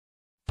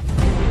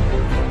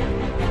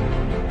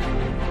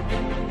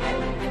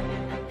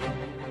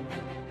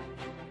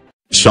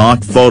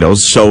shock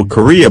photos show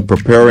Korea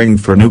preparing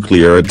for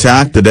nuclear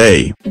attack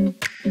today.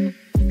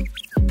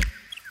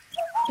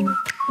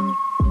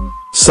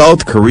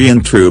 South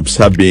Korean troops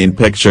have been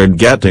pictured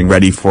getting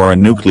ready for a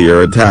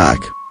nuclear attack.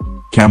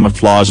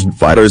 Camouflaged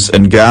fighters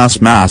in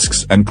gas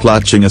masks and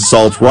clutching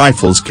assault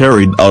rifles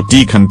carried out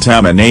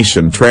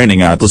decontamination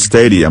training at the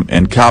stadium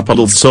in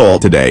capital Seoul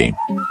today.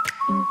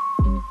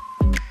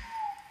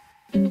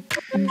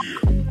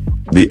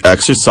 The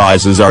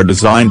exercises are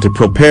designed to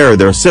prepare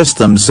their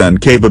systems and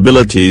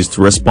capabilities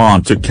to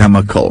respond to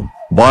chemical,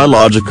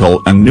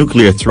 biological and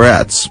nuclear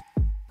threats.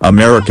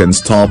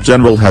 American's top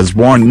general has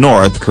warned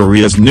North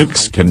Korea's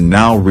nukes can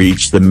now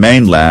reach the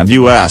mainland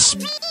U.S.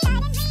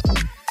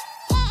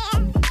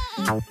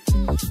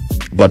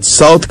 But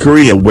South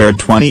Korea, where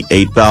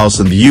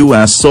 28,000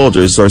 U.S.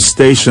 soldiers are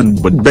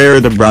stationed, would bear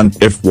the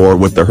brunt if war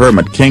with the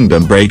Hermit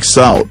Kingdom breaks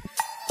out.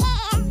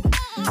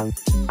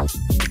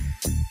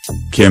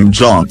 Kim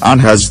Jong-un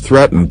has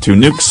threatened to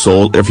nuke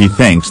Seoul if he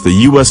thinks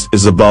the U.S.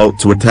 is about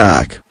to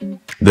attack.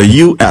 The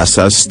U.S.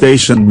 has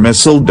stationed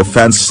missile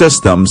defense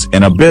systems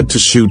in a bid to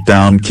shoot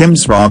down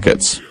Kim's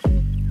rockets.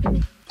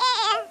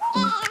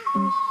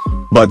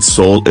 But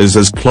Seoul is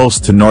as close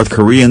to North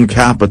Korean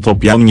capital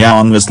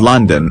Pyongyang as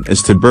London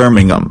is to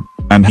Birmingham,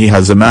 and he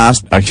has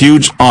amassed a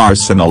huge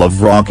arsenal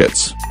of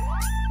rockets.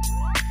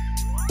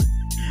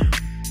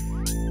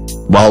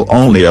 While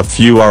only a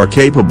few are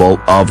capable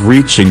of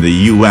reaching the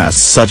U.S.,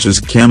 such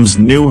as Kim's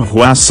new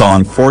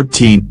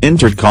Hwasong-14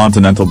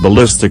 intercontinental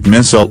ballistic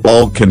missile,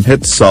 all can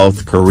hit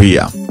South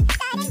Korea.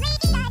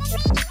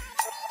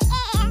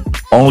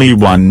 Only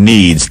one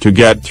needs to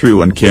get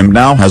through, and Kim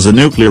now has a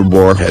nuclear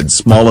warhead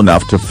small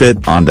enough to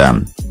fit on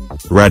them.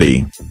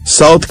 Ready,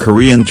 South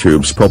Korean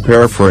troops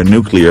prepare for a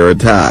nuclear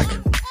attack.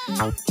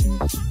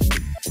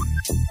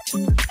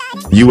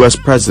 U.S.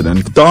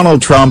 President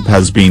Donald Trump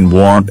has been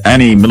warned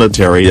any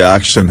military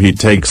action he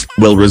takes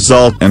will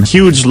result in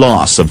huge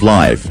loss of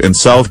life in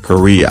South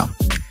Korea.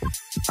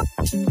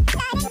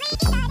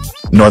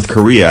 North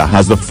Korea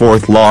has the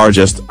fourth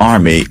largest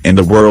army in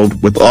the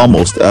world, with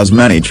almost as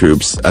many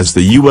troops as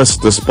the U.S.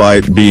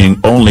 despite being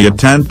only a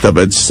tenth of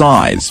its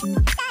size.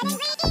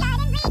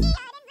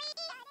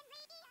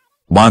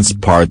 Once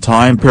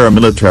part-time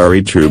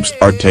paramilitary troops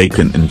are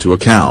taken into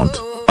account,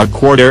 a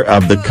quarter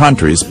of the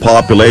country's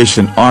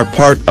population are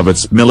part of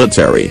its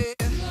military.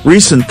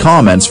 Recent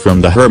comments from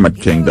the Hermit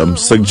Kingdom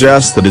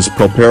suggest that it is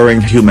preparing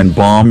human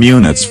bomb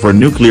units for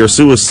nuclear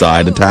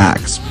suicide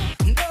attacks.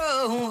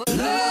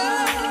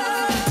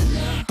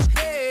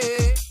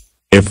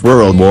 If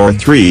World War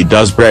III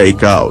does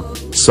break out,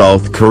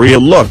 South Korea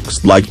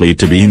looks likely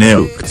to be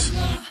nuked.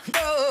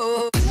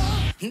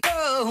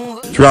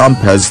 Trump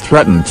has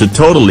threatened to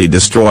totally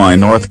destroy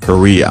North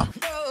Korea.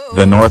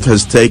 The North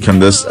has taken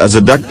this as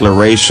a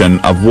declaration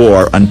of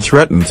war and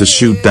threatened to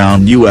shoot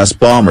down U.S.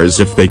 bombers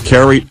if they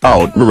carry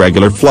out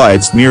irregular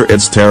flights near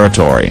its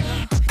territory.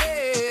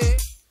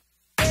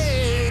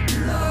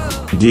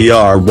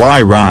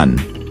 DRY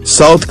run,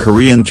 South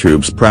Korean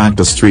troops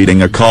practice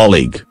treating a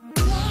colleague.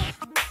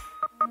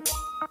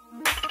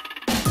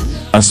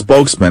 A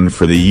spokesman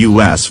for the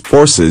U.S.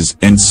 forces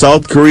in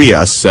South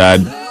Korea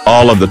said,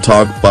 "All of the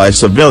talk by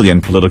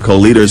civilian political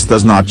leaders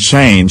does not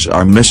change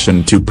our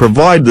mission to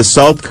provide the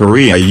South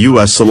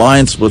Korea-U.S.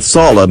 alliance with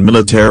solid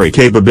military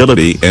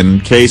capability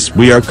in case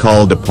we are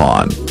called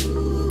upon.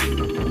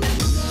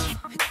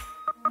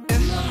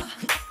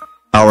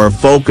 Our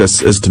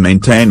focus is to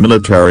maintain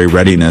military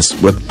readiness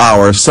with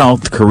our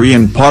South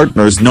Korean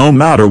partners no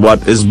matter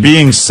what is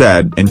being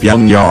said in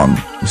Pyongyang,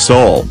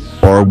 Seoul,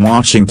 or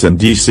Washington,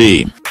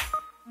 D.C."